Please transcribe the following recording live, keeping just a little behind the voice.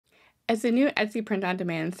As a new Etsy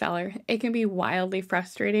print-on-demand seller, it can be wildly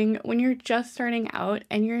frustrating when you're just starting out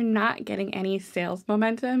and you're not getting any sales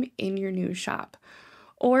momentum in your new shop.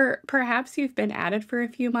 Or perhaps you've been at it for a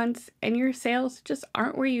few months and your sales just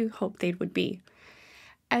aren't where you hoped they would be.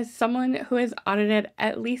 As someone who has audited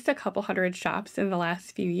at least a couple hundred shops in the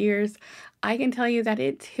last few years, I can tell you that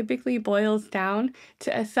it typically boils down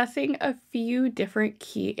to assessing a few different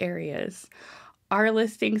key areas. Are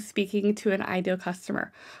listings speaking to an ideal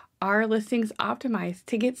customer? Are listings optimized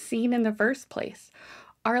to get seen in the first place?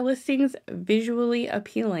 Are listings visually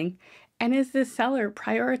appealing? And is the seller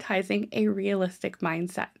prioritizing a realistic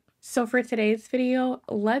mindset? So for today's video,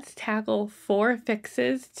 let's tackle 4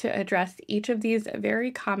 fixes to address each of these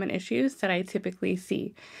very common issues that I typically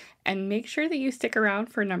see. And make sure that you stick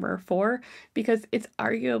around for number 4 because it's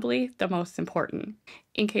arguably the most important.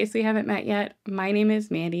 In case we haven't met yet, my name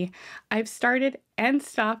is Mandy. I've started and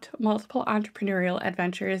stopped multiple entrepreneurial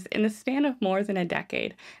adventures in the span of more than a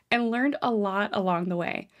decade and learned a lot along the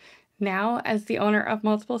way. Now, as the owner of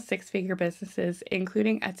multiple 6-figure businesses,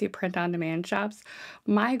 including Etsy print-on-demand shops,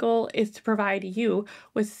 my goal is to provide you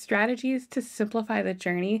with strategies to simplify the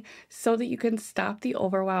journey so that you can stop the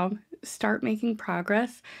overwhelm, start making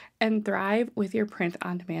progress, and thrive with your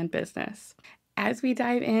print-on-demand business. As we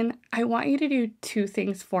dive in, I want you to do 2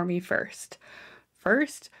 things for me first.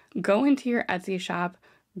 First, go into your Etsy shop,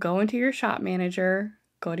 go into your shop manager,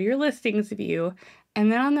 go to your listings view, and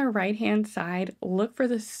then on the right-hand side, look for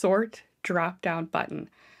the Sort drop-down button.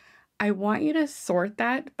 I want you to sort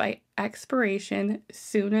that by expiration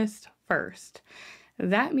soonest first.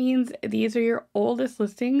 That means these are your oldest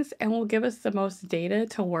listings and will give us the most data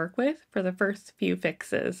to work with for the first few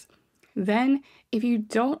fixes. Then, if you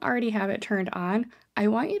don't already have it turned on, I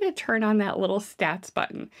want you to turn on that little stats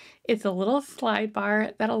button. It's a little slide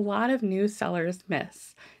bar that a lot of new sellers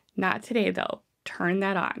miss. Not today though, turn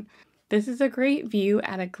that on. This is a great view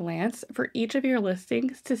at a glance for each of your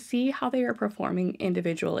listings to see how they are performing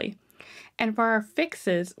individually. And for our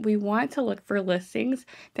fixes, we want to look for listings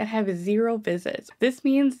that have 0 visits. This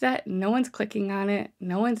means that no one's clicking on it,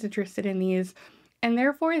 no one's interested in these, and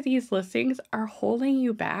therefore these listings are holding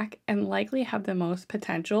you back and likely have the most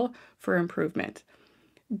potential for improvement.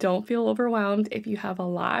 Don't feel overwhelmed if you have a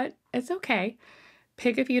lot, it's okay.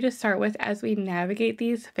 Pick a few to start with as we navigate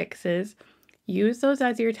these fixes. Use those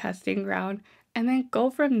as your testing ground, and then go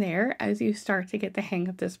from there as you start to get the hang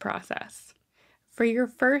of this process. For your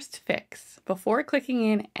first fix, before clicking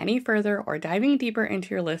in any further or diving deeper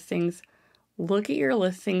into your listings, look at your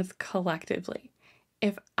listings collectively.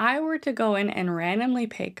 If I were to go in and randomly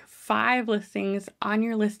pick 5 listings on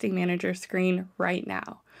your listing manager screen right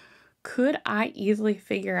now, could I easily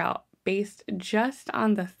figure out, based just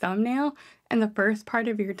on the thumbnail and the first part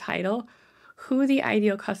of your title, who the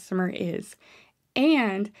ideal customer is?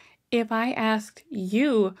 And if I asked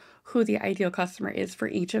you who the ideal customer is for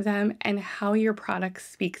each of them and how your product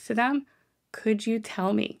speaks to them, could you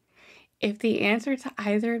tell me? If the answer to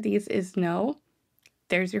either of these is no,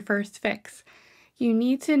 there's your first fix. You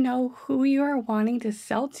need to know who you are wanting to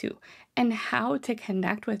sell to and how to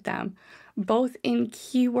connect with them, both in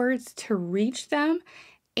keywords to reach them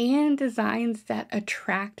and designs that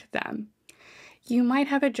attract them. You might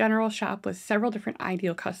have a general shop with several different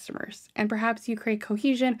ideal customers, and perhaps you create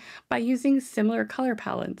cohesion by using similar color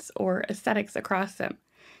palettes or aesthetics across them.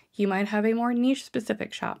 You might have a more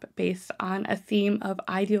niche-specific shop based on a theme of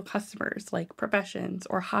ideal customers like professions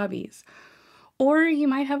or hobbies. Or you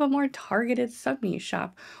might have a more targeted sub-niche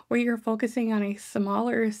shop where you're focusing on a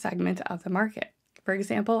smaller segment of the market, for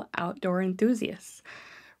example, outdoor enthusiasts.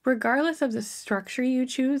 Regardless of the structure you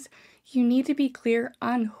choose, you need to be clear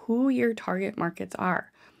on who your target markets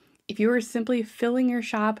are. If you are simply filling your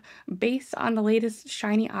shop based on the latest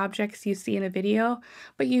shiny objects you see in a video,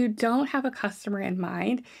 but you don't have a customer in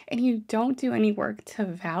mind and you don't do any work to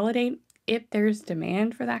validate if there's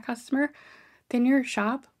demand for that customer, then your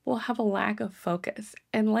shop will have a lack of focus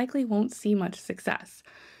and likely won't see much success.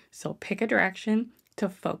 So pick a direction to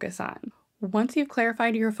focus on. Once you've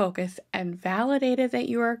clarified your focus and validated that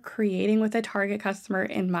you are creating with a target customer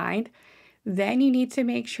in mind, then you need to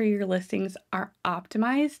make sure your listings are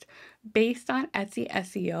optimized based on Etsy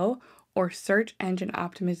SEO or search engine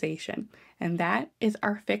optimization. And that is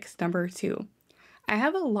our fix number 2. I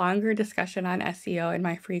have a longer discussion on SEO in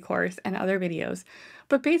my free course and other videos,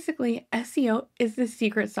 but basically SEO is the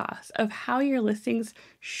secret sauce of how your listings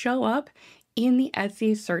show up in the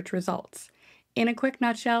Etsy search results. In a quick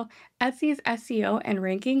nutshell, Etsy's SEO and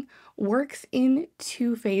ranking works in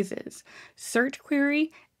 2 phases, search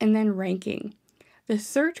query and then ranking. The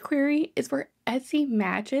search query is where Etsy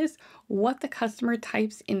matches what the customer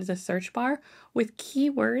types into the search bar with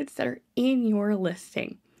keywords that are in your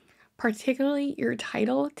listing, particularly your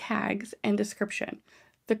title, tags, and description.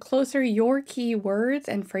 The closer your keywords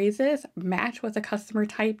and phrases match what the customer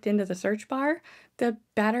typed into the search bar, the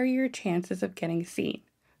better your chances of getting seen.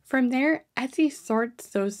 From there, Etsy sorts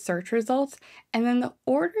those search results, and then the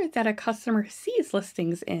order that a customer sees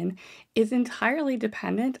listings in is entirely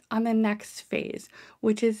dependent on the next phase,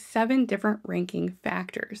 which is 7 different ranking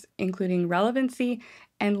factors, including relevancy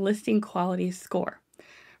and listing quality score.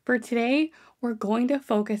 For today, we're going to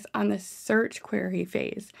focus on the search query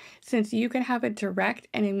phase, since you can have a direct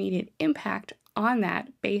and immediate impact on that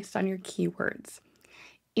based on your keywords.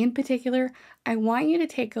 In particular, I want you to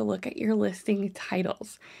take a look at your listing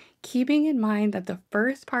titles, keeping in mind that the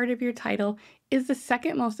first part of your title is the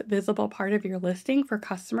second most visible part of your listing for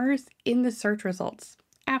customers in the search results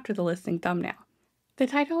after the listing thumbnail. The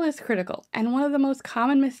title is critical, and one of the most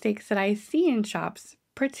common mistakes that I see in shops,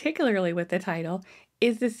 particularly with the title,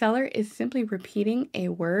 is the seller is simply repeating a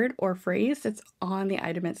word or phrase that's on the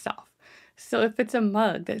item itself. So if it's a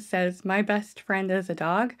mug that says, "My best friend is a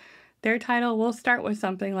dog," their title will start with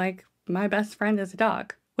something like, "My best friend is a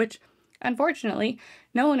dog," which unfortunately,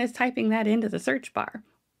 no one is typing that into the search bar.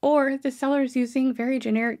 Or the seller's using very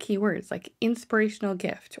generic keywords like inspirational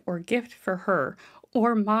gift or gift for her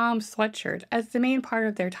or mom sweatshirt as the main part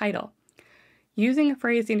of their title. Using a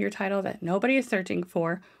phrase in your title that nobody is searching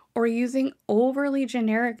for or using overly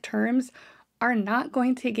generic terms are not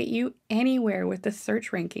going to get you anywhere with the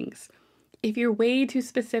search rankings. If you're way too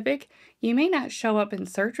specific, you may not show up in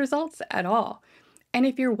search results at all. And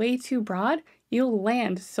if you're way too broad, you'll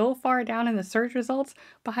land so far down in the search results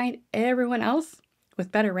behind everyone else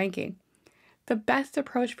with better ranking. The best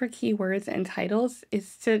approach for keywords and titles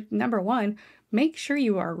is to, number one, make sure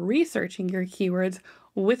you are researching your keywords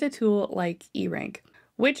with a tool like eRank,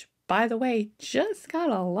 which, by the way, just got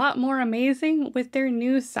a lot more amazing with their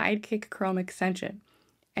new Sidekick Chrome extension.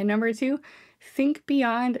 And number two, think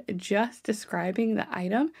beyond just describing the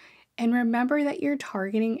item and remember that you're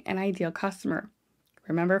targeting an ideal customer.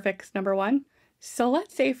 Remember fix number one? So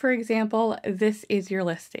let's say, for example, this is your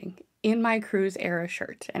listing in my cruise era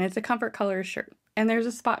shirt, and it's a comfort color shirt, and there's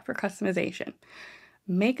a spot for customization.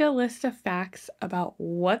 Make a list of facts about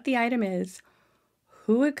what the item is,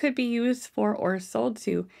 who it could be used for or sold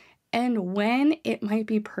to, and when it might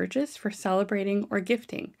be purchased for celebrating or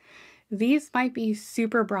gifting. These might be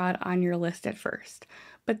super broad on your list at first,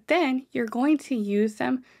 but then you're going to use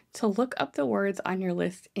them to look up the words on your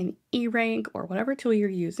list in eRank or whatever tool you're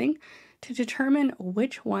using to determine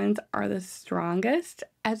which ones are the strongest,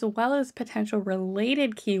 as well as potential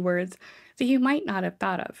related keywords that you might not have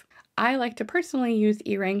thought of. I like to personally use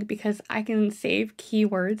eRank because I can save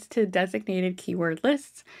keywords to designated keyword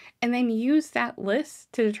lists and then use that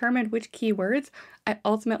list to determine which keywords I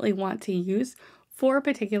ultimately want to use for a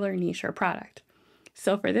particular niche or product.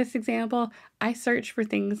 So for this example, I searched for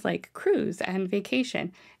things like cruise and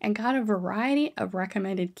vacation and got a variety of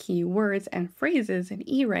recommended keywords and phrases in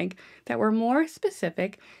eRank that were more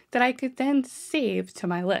specific that I could then save to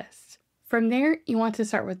my list. From there, you want to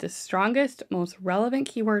start with the strongest, most relevant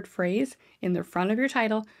keyword phrase in the front of your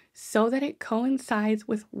title so that it coincides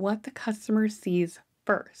with what the customer sees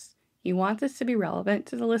first. You want this to be relevant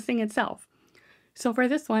to the listing itself. So for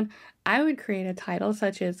this one, I would create a title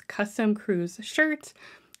such as custom cruise shirt,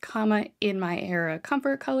 comma, in my era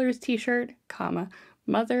comfort colors t-shirt, comma,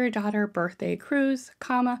 mother-daughter birthday cruise,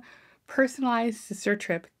 comma, personalized sister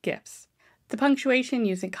trip gifts. The punctuation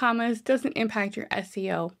using commas doesn't impact your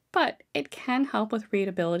SEO, but it can help with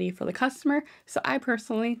readability for the customer, so I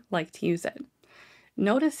personally like to use it.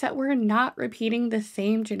 Notice that we're not repeating the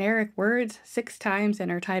same generic words 6 times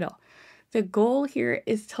in our title. The goal here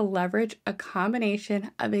is to leverage a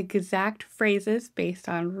combination of exact phrases based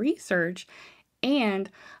on research and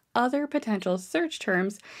other potential search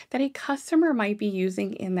terms that a customer might be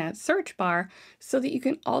using in that search bar so that you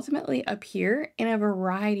can ultimately appear in a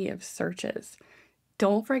variety of searches.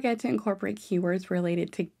 Don't forget to incorporate keywords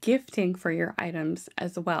related to gifting for your items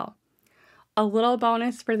as well. A little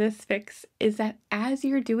bonus for this fix is that as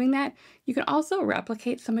you're doing that, you can also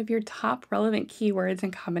replicate some of your top relevant keywords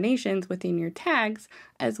and combinations within your tags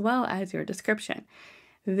as well as your description.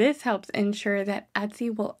 This helps ensure that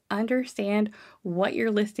Etsy will understand what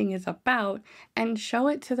your listing is about and show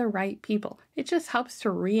it to the right people. It just helps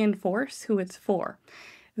to reinforce who it's for.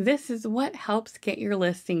 This is what helps get your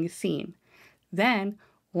listing seen. Then,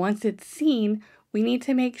 once it's seen, we need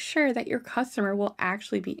to make sure that your customer will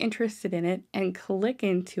actually be interested in it and click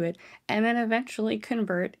into it and then eventually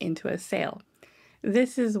convert into a sale.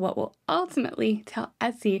 This is what will ultimately tell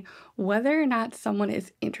Etsy whether or not someone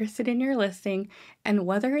is interested in your listing and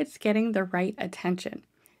whether it's getting the right attention.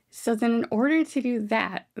 So then in order to do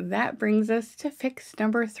that, that brings us to fix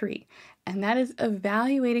number 3, and that is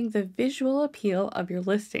evaluating the visual appeal of your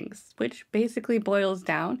listings, which basically boils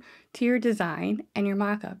down to your design and your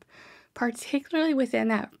mockup, particularly within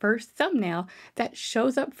that first thumbnail that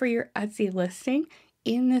shows up for your Etsy listing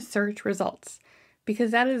in the search results,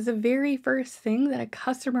 because that is the very first thing that a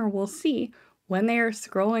customer will see when they are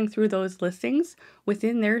scrolling through those listings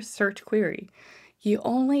within their search query. You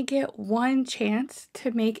only get one chance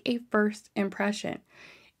to make a first impression.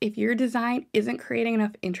 If your design isn't creating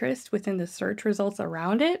enough interest within the search results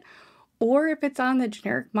around it, or if it's on the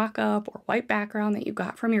generic mockup or white background that you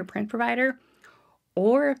got from your print provider,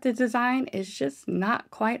 or if the design is just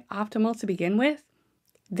not quite optimal to begin with,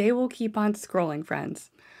 they will keep on scrolling,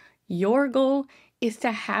 friends. Your goal is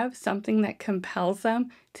to have something that compels them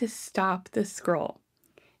to stop the scroll.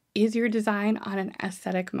 Is your design on an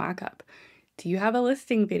aesthetic mockup? Do you have a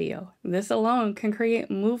listing video? This alone can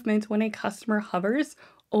create movement when a customer hovers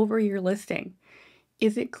over your listing.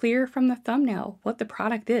 Is it clear from the thumbnail what the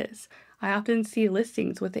product is? I often see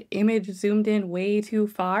listings with the image zoomed in way too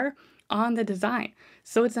far on the design,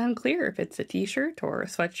 so it's unclear if it's a t-shirt or a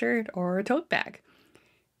sweatshirt or a tote bag.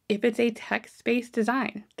 If it's a text-based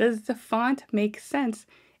design, does the font make sense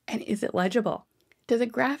and is it legible? Do the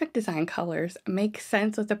graphic design colors make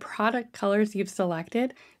sense with the product colors you've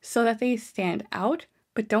selected so that they stand out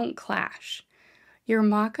but don't clash? Your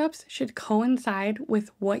mockups should coincide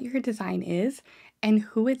with what your design is and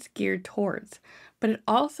who it's geared towards, but it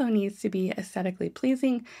also needs to be aesthetically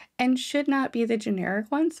pleasing and should not be the generic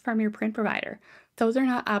ones from your print provider. Those are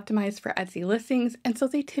not optimized for Etsy listings, and so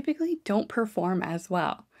they typically don't perform as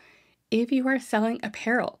well. If you are selling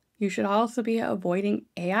apparel, you should also be avoiding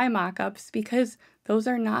AI mockups because those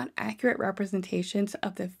are not accurate representations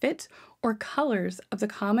of the fit or colors of the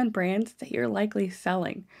common brands that you're likely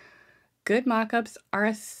selling. Good mockups are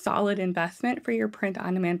a solid investment for your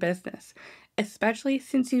print-on-demand business, especially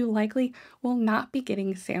since you likely will not be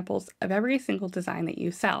getting samples of every single design that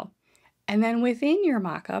you sell. And then within your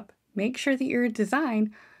mockup, make sure that your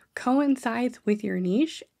design coincides with your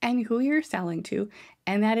niche and who you're selling to,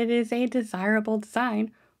 and that it is a desirable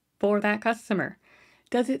design for that customer.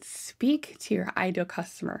 Does it speak to your ideal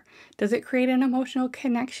customer? Does it create an emotional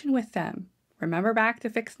connection with them? Remember back to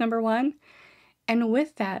fix number 1? And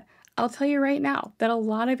with that, I'll tell you right now that a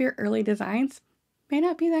lot of your early designs may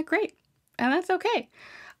not be that great, and that's okay.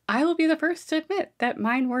 I will be the first to admit that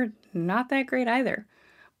mine were not that great either,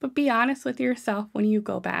 but be honest with yourself when you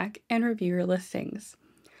go back and review your listings.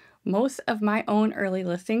 Most of my own early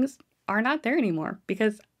listings are not there anymore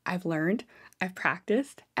because I've learned, I've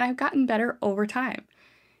practiced, and I've gotten better over time.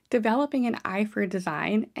 Developing an eye for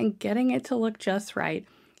design and getting it to look just right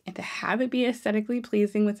and to have it be aesthetically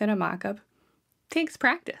pleasing within a mockup takes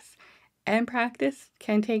practice, and practice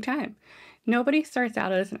can take time. Nobody starts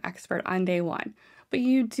out as an expert on day one, but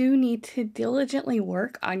you do need to diligently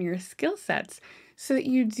work on your skill sets so that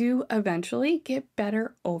you do eventually get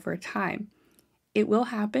better over time. It will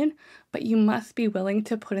happen, but you must be willing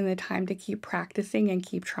to put in the time to keep practicing and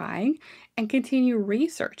keep trying and continue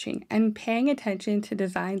researching and paying attention to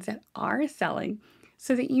designs that are selling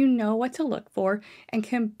so that you know what to look for and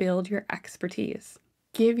can build your expertise.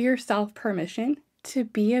 Give yourself permission to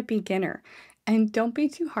be a beginner and don't be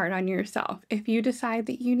too hard on yourself if you decide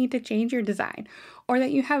that you need to change your design or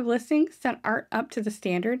that you have listings that aren't up to the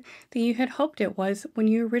standard that you had hoped it was when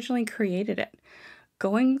you originally created it.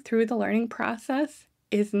 Going through the learning process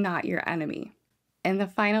is not your enemy. And the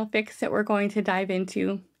final fix that we're going to dive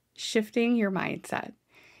into, shifting your mindset.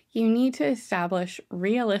 You need to establish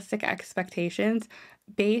realistic expectations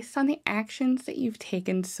based on the actions that you've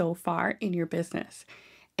taken so far in your business.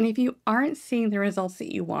 And if you aren't seeing the results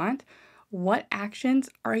that you want, what actions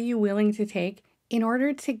are you willing to take in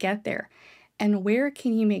order to get there? And where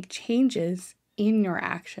can you make changes in your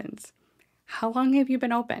actions? How long have you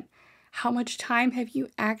been open? How much time have you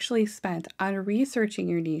actually spent on researching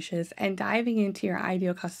your niches and diving into your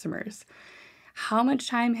ideal customers? How much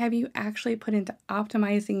time have you actually put into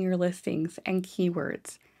optimizing your listings and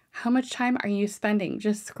keywords? How much time are you spending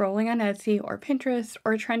just scrolling on Etsy or Pinterest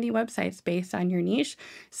or trendy websites based on your niche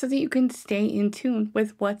so that you can stay in tune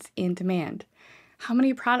with what's in demand? How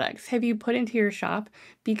many products have you put into your shop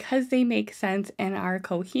because they make sense and are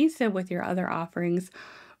cohesive with your other offerings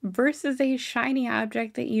versus a shiny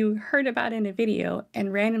object that you heard about in a video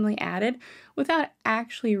and randomly added without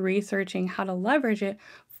actually researching how to leverage it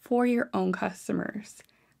for your own customers?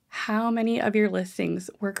 How many of your listings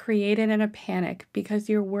were created in a panic because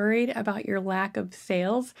you're worried about your lack of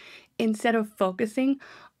sales instead of focusing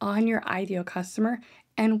on your ideal customer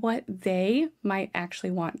and what they might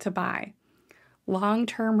actually want to buy?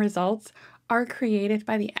 Long-term results are created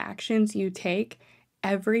by the actions you take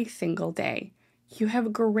every single day. You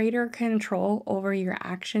have greater control over your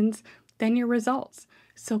actions than your results,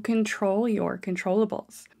 so control your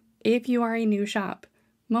controllables. If you are a new shop,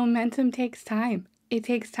 momentum takes time. It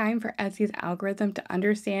takes time for Etsy's algorithm to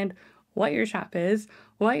understand what your shop is,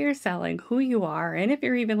 what you're selling, who you are, and if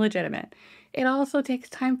you're even legitimate. It also takes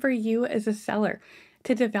time for you as a seller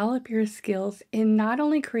to develop your skills in not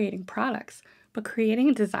only creating products, but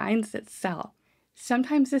creating designs that sell.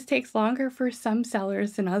 Sometimes this takes longer for some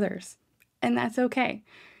sellers than others, and that's okay.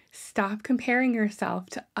 Stop comparing yourself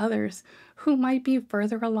to others who might be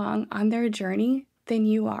further along on their journey than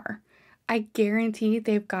you are. I guarantee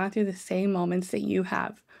they've gone through the same moments that you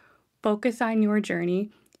have. Focus on your journey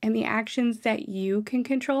and the actions that you can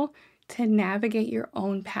control to navigate your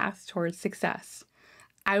own path towards success.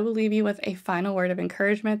 I will leave you with a final word of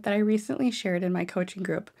encouragement that I recently shared in my coaching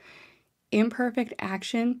group. Imperfect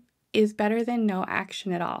action is better than no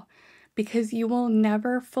action at all, because you will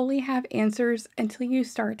never fully have answers until you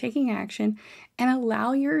start taking action and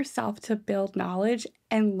allow yourself to build knowledge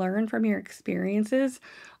and learn from your experiences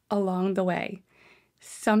along the way.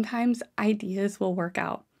 Sometimes ideas will work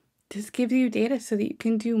out. This gives you data so that you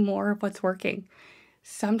can do more of what's working.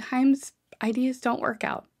 Sometimes ideas don't work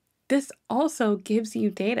out. This also gives you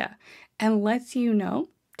data and lets you know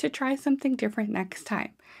to try something different next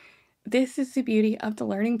time. This is the beauty of the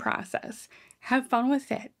learning process. Have fun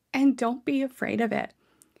with it and don't be afraid of it.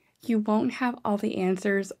 You won't have all the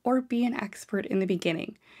answers or be an expert in the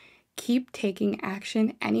beginning. Keep taking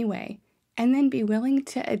action anyway, and then be willing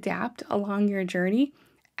to adapt along your journey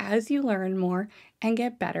as you learn more and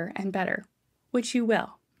get better and better, which you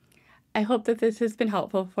will. I hope that this has been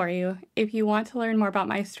helpful for you. If you want to learn more about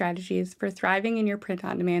my strategies for thriving in your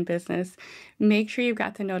print-on-demand business, make sure you've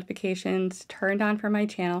got the notifications turned on for my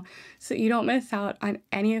channel so you don't miss out on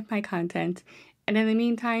any of my content. And in the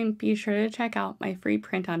meantime, be sure to check out my free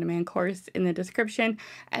print-on-demand course in the description,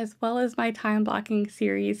 as well as my time blocking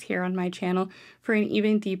series here on my channel for an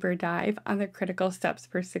even deeper dive on the critical steps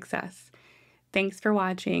for success. Thanks for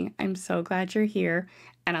watching. I'm so glad you're here,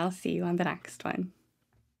 and I'll see you on the next one.